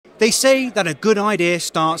They say that a good idea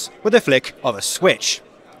starts with a flick of a switch.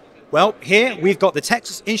 Well, here we've got the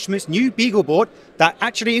Texas Instruments new BeagleBoard that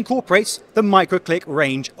actually incorporates the MicroClick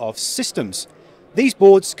range of systems. These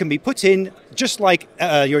boards can be put in just like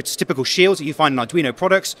your typical shields that you find in Arduino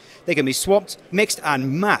products. They can be swapped, mixed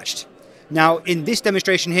and matched. Now, in this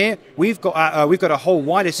demonstration here, we've got a whole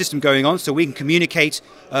wider system going on, so we can communicate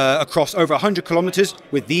across over 100 kilometers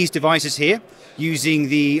with these devices here using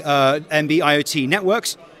the MB IoT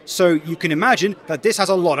networks. So you can imagine that this has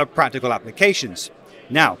a lot of practical applications.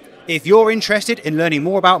 Now, if you're interested in learning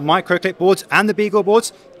more about MicroClick boards and the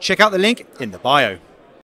BeagleBoards, check out the link in the bio.